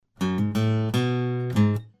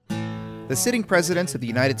The sitting president of the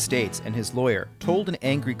United States and his lawyer told an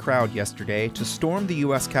angry crowd yesterday to storm the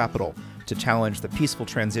U.S. Capitol to challenge the peaceful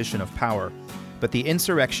transition of power, but the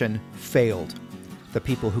insurrection failed. The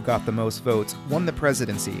people who got the most votes won the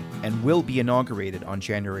presidency and will be inaugurated on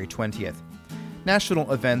January 20th. National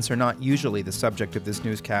events are not usually the subject of this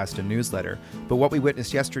newscast and newsletter, but what we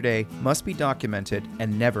witnessed yesterday must be documented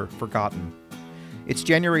and never forgotten. It's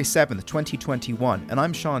January 7th, 2021, and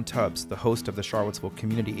I'm Sean Tubbs, the host of the Charlottesville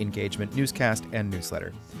Community Engagement newscast and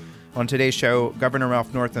newsletter. On today's show, Governor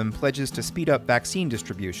Ralph Northam pledges to speed up vaccine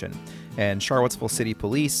distribution, and Charlottesville City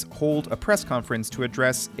Police hold a press conference to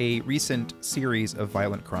address a recent series of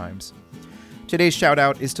violent crimes. Today's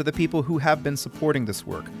shout-out is to the people who have been supporting this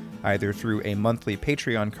work, either through a monthly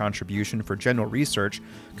Patreon contribution for general research,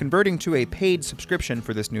 converting to a paid subscription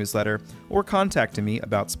for this newsletter, or contacting me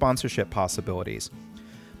about sponsorship possibilities.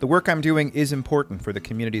 The work I'm doing is important for the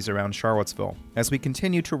communities around Charlottesville, as we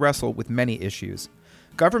continue to wrestle with many issues.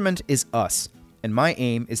 Government is us, and my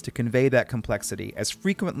aim is to convey that complexity as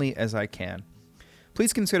frequently as I can.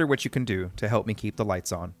 Please consider what you can do to help me keep the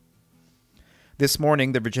lights on. This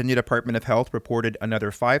morning, the Virginia Department of Health reported another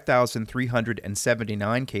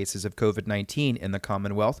 5,379 cases of COVID-19 in the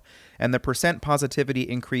Commonwealth, and the percent positivity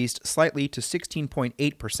increased slightly to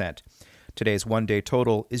 16.8%. Today's one-day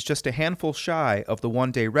total is just a handful shy of the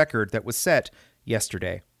one-day record that was set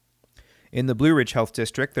yesterday. In the Blue Ridge Health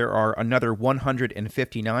District, there are another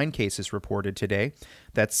 159 cases reported today.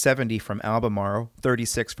 That's 70 from Albemarle,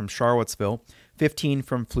 36 from Charlottesville, 15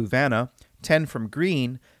 from Fluvanna, 10 from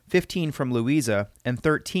Greene, 15 from Louisa, and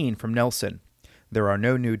 13 from Nelson. There are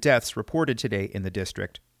no new deaths reported today in the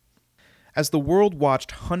district. As the world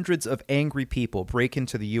watched hundreds of angry people break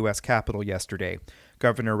into the U.S. Capitol yesterday,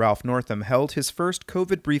 Governor Ralph Northam held his first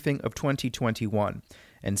COVID briefing of 2021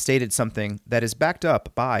 and stated something that is backed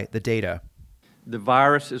up by the data. The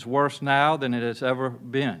virus is worse now than it has ever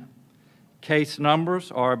been. Case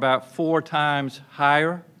numbers are about 4 times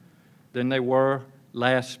higher than they were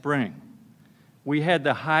last spring. We had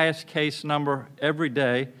the highest case number every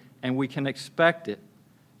day, and we can expect it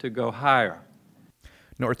to go higher.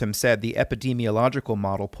 Northam said the epidemiological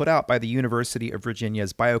model put out by the University of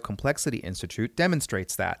Virginia's Biocomplexity Institute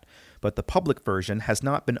demonstrates that, but the public version has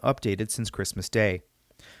not been updated since Christmas Day.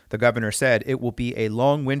 The governor said it will be a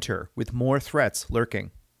long winter with more threats lurking.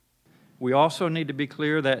 We also need to be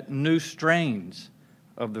clear that new strains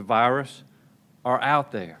of the virus are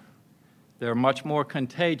out there. They're much more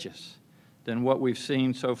contagious than what we've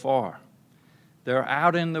seen so far. They're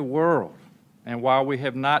out in the world, and while we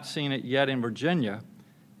have not seen it yet in Virginia,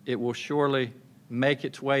 it will surely make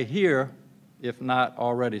its way here, if not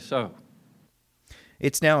already so.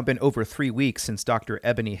 It's now been over 3 weeks since Dr.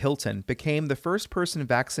 Ebony Hilton became the first person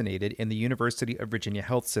vaccinated in the University of Virginia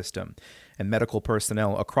health system, and medical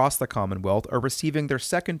personnel across the Commonwealth are receiving their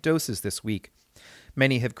second doses this week.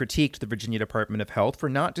 Many have critiqued the Virginia Department of Health for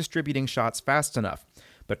not distributing shots fast enough,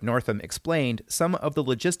 but Northam explained some of the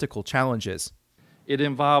logistical challenges. It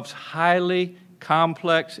involves highly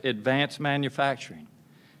complex advanced manufacturing.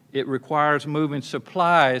 It requires moving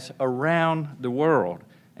supplies around the world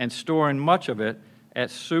and storing much of it at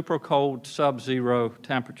super cold sub-zero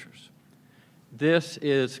temperatures. This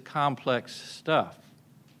is complex stuff.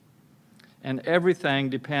 And everything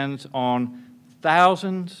depends on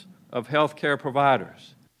thousands of healthcare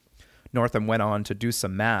providers. Northam went on to do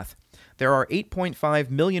some math. There are 8.5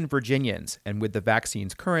 million Virginians, and with the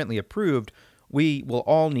vaccines currently approved, we will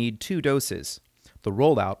all need 2 doses. The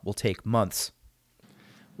rollout will take months.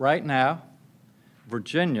 Right now,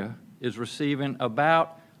 Virginia is receiving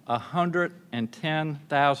about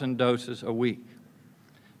 110,000 doses a week.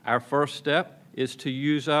 Our first step is to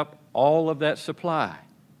use up all of that supply,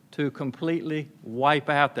 to completely wipe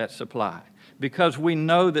out that supply, because we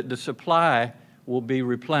know that the supply will be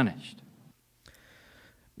replenished.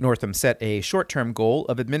 Northam set a short-term goal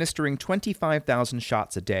of administering 25,000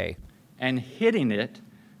 shots a day. And hitting it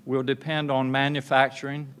will depend on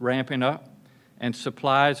manufacturing ramping up and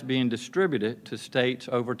supplies being distributed to states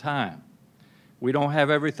over time. We don't have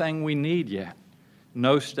everything we need yet.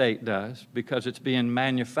 No state does, because it's being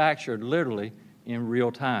manufactured literally in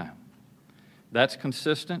real time. That's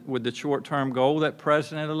consistent with the short-term goal that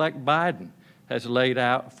President-elect Biden has laid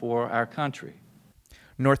out for our country.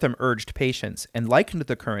 Northam urged patience and likened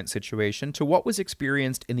the current situation to what was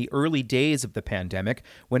experienced in the early days of the pandemic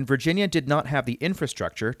when Virginia did not have the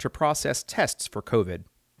infrastructure to process tests for COVID.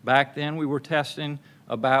 Back then, we were testing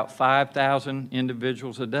about 5,000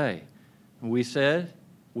 individuals a day. We said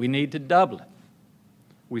we need to double it.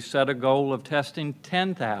 We set a goal of testing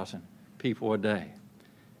 10,000 people a day,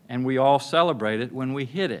 and we all celebrated when we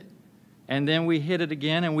hit it. and then we hit it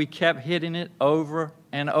again, and we kept hitting it over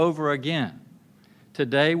and over again.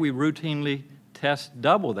 Today, we routinely test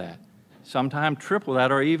double that, sometimes triple that,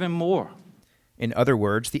 or even more. In other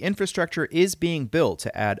words, the infrastructure is being built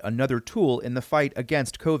to add another tool in the fight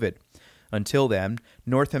against COVID. Until then,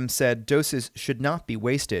 Northam said doses should not be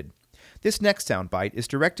wasted. This next soundbite is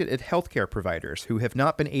directed at healthcare providers who have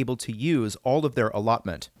not been able to use all of their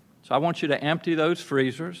allotment. So I want you to empty those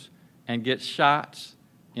freezers and get shots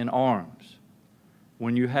in arms.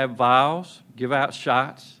 When you have vials, give out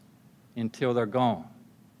shots until they're gone.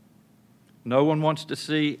 No one wants to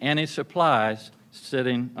see any supplies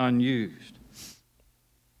sitting unused.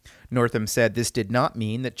 Northam said this did not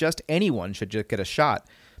mean that just anyone should just get a shot,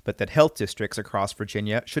 but that health districts across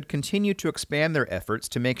Virginia should continue to expand their efforts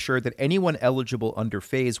to make sure that anyone eligible under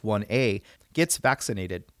Phase 1A gets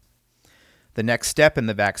vaccinated. The next step in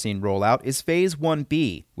the vaccine rollout is Phase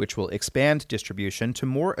 1B, which will expand distribution to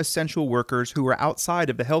more essential workers who are outside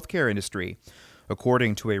of the healthcare industry.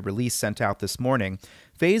 According to a release sent out this morning,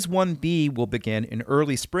 Phase 1B will begin in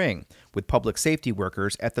early spring, with public safety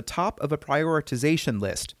workers at the top of a prioritization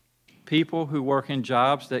list. People who work in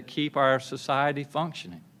jobs that keep our society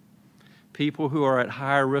functioning. People who are at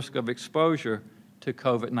higher risk of exposure to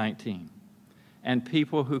COVID-19. And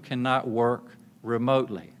people who cannot work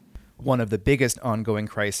remotely. One of the biggest ongoing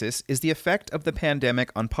crises is the effect of the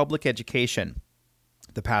pandemic on public education.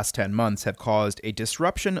 The past 10 months have caused a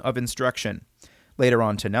disruption of instruction. Later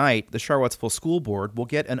on tonight, the Charlottesville School Board will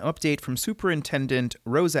get an update from Superintendent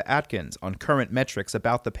Rosa Atkins on current metrics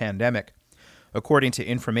about the pandemic. According to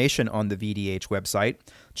information on the VDH website,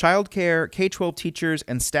 childcare, K-12 teachers,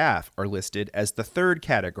 and staff are listed as the third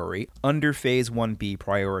category under Phase 1B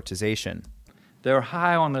prioritization. They're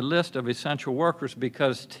high on the list of essential workers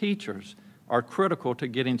because teachers are critical to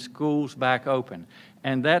getting schools back open.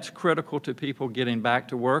 And that's critical to people getting back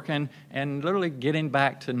to work and literally getting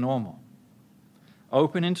back to normal.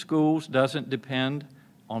 Opening schools doesn't depend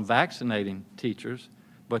on vaccinating teachers,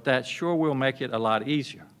 but that sure will make it a lot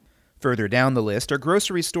easier. Further down the list are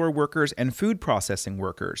grocery store workers and food processing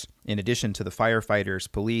workers, in addition to the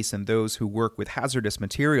firefighters, police, and those who work with hazardous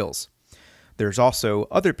materials. There's also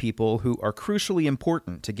other people who are crucially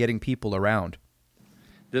important to getting people around.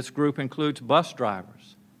 This group includes bus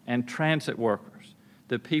drivers and transit workers,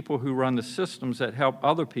 the people who run the systems that help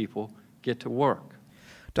other people get to work.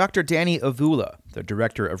 Dr. Danny Avula, the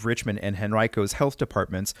director of Richmond and Henrico's health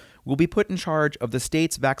departments, will be put in charge of the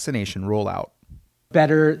state's vaccination rollout.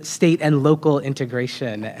 Better state and local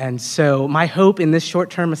integration. And so my hope in this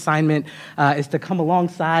short-term assignment is to come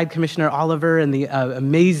alongside Commissioner Oliver and the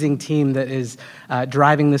amazing team that is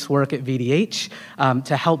driving this work at VDH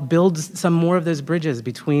to help build some more of those bridges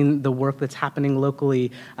between the work that's happening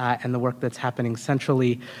locally and the work that's happening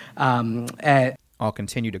centrally. I'll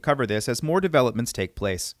continue to cover this as more developments take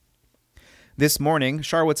place. This morning,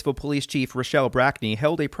 Charlottesville Police Chief Rochelle Brackney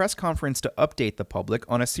held a press conference to update the public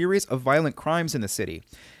on a series of violent crimes in the city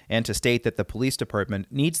and to state that the police department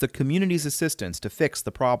needs the community's assistance to fix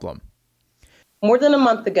the problem. More than a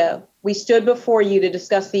month ago, we stood before you to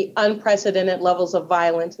discuss the unprecedented levels of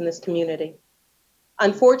violence in this community.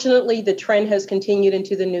 Unfortunately, the trend has continued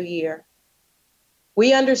into the new year.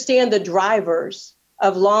 We understand the drivers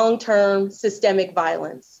of long-term systemic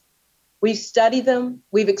violence. We've studied them.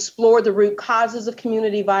 We've explored the root causes of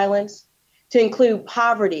community violence to include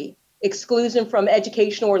poverty, exclusion from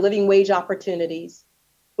educational or living wage opportunities.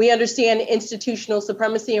 We understand institutional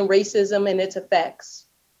supremacy and racism and its effects.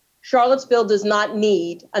 Charlottesville does not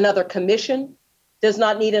need another commission, does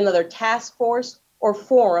not need another task force or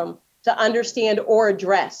forum to understand or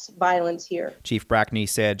address violence here. Chief Brackney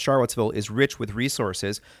said Charlottesville is rich with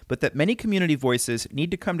resources, but that many community voices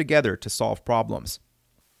need to come together to solve problems.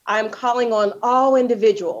 I'm calling on all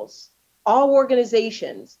individuals, all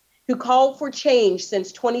organizations who called for change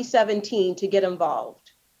since 2017 to get involved.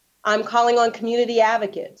 I'm calling on community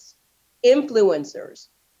advocates, influencers,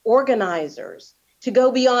 organizers to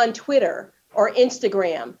go beyond Twitter or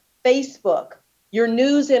Instagram, Facebook, your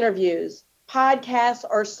news interviews, podcasts,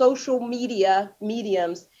 or social media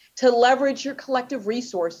mediums to leverage your collective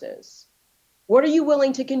resources. What are you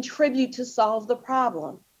willing to contribute to solve the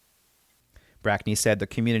problem? Brackney said the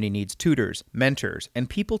community needs tutors, mentors, and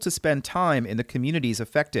people to spend time in the communities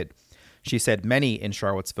affected. She said many in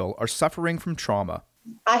Charlottesville are suffering from trauma.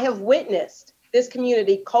 I have witnessed this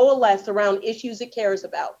community coalesce around issues it cares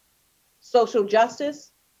about: social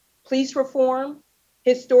justice, police reform,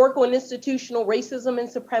 historical and institutional racism and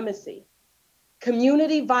supremacy.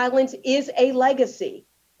 Community violence is a legacy,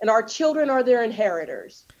 and our children are their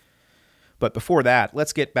inheritors. But before that,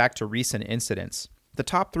 let's get back to recent incidents. The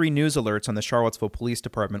top 3 news alerts on the Charlottesville Police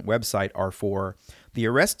Department website are for the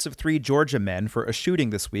arrests of 3 Georgia men for a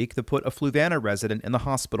shooting this week that put a Fluvanna resident in the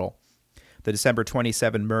hospital, the December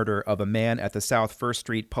 27 murder of a man at the South First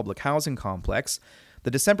Street public housing complex,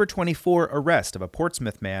 the December 24 arrest of a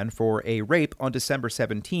Portsmouth man for a rape on December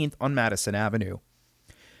 17th on Madison Avenue.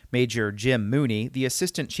 Major Jim Mooney, the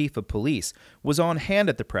Assistant Chief of Police, was on hand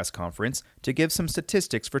at the press conference to give some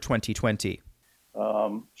statistics for 2020.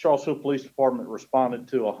 Charlottesville Police Department responded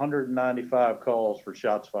to 195 calls for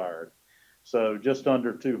shots fired, so just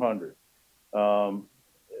under 200.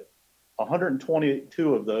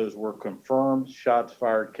 122 of those were confirmed shots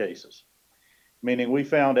fired cases, meaning we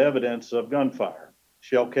found evidence of gunfire,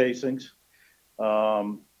 shell casings,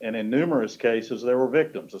 and in numerous cases there were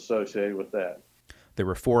victims associated with that. There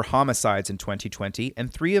were 4 homicides in 2020,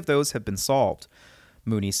 and 3 of those have been solved.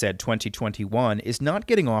 Mooney said 2021 is not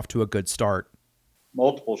getting off to a good start.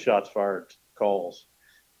 Multiple shots fired calls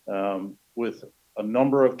with a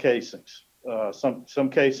number of casings, some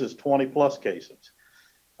cases 20 plus casings.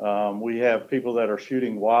 We have people that are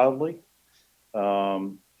shooting wildly.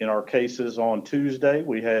 In our cases on Tuesday,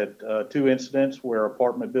 we had 2 incidents where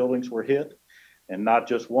apartment buildings were hit, and not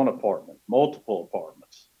just one apartment, multiple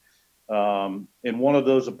apartments. In one of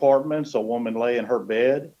those apartments, a woman lay in her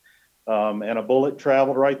bed and a bullet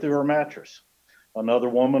traveled right through her mattress. Another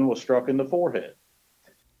woman was struck in the forehead.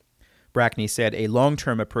 Brackney said a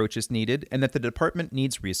long-term approach is needed and that the department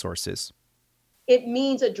needs resources. It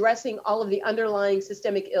means addressing all of the underlying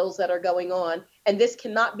systemic ills that are going on. And this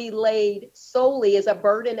cannot be laid solely as a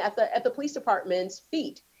burden at the police department's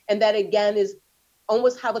feet. And that, again, is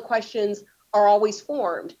almost how the questions are always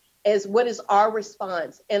formed, as what is our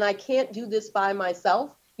response? And I can't do this by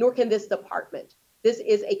myself, nor can this department. This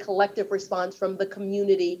is a collective response from the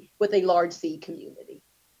community with a large C community.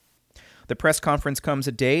 The press conference comes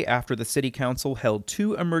a day after the City Council held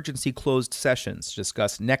 2 emergency closed sessions to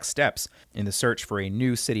discuss next steps in the search for a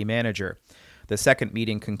new city manager. The second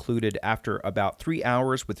meeting concluded after about 3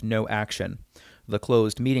 hours with no action. The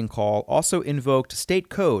closed meeting call also invoked state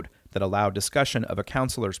code that allowed discussion of a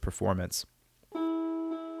councilor's performance.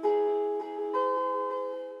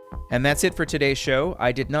 And that's it for today's show.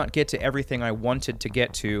 I did not get to everything I wanted to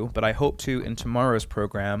get to, but I hope to in tomorrow's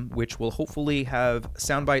program, which will hopefully have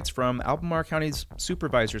sound bites from Albemarle County's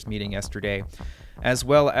supervisors meeting yesterday, as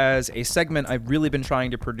well as a segment I've really been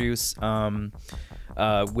trying to produce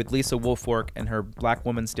with Lisa Woolfork and her Black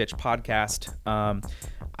Woman Stitch podcast.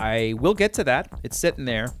 I will get to that. It's sitting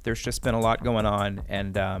there. There's just been a lot going on,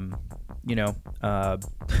 and, there's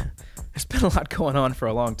been a lot going on for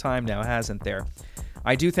a long time now, hasn't there?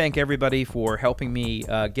 I do thank everybody for helping me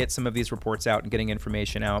get some of these reports out and getting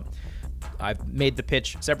information out. I've made the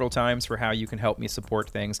pitch several times for how you can help me support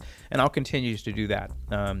things, and I'll continue to do that.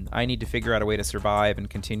 I need to figure out a way to survive and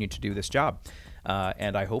continue to do this job,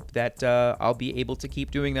 and I hope that I'll be able to keep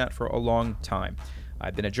doing that for a long time.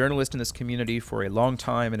 I've been a journalist in this community for a long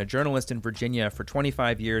time and a journalist in Virginia for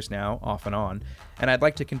 25 years now, off and on, and I'd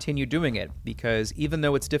like to continue doing it because even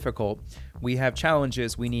though it's difficult, we have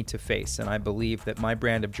challenges we need to face, and I believe that my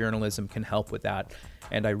brand of journalism can help with that,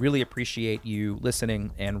 and I really appreciate you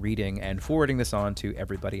listening and reading and forwarding this on to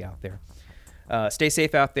everybody out there. Stay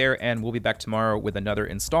safe out there, and we'll be back tomorrow with another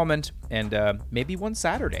installment, and maybe one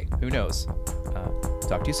Saturday. Who knows?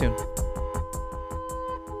 Talk to you soon.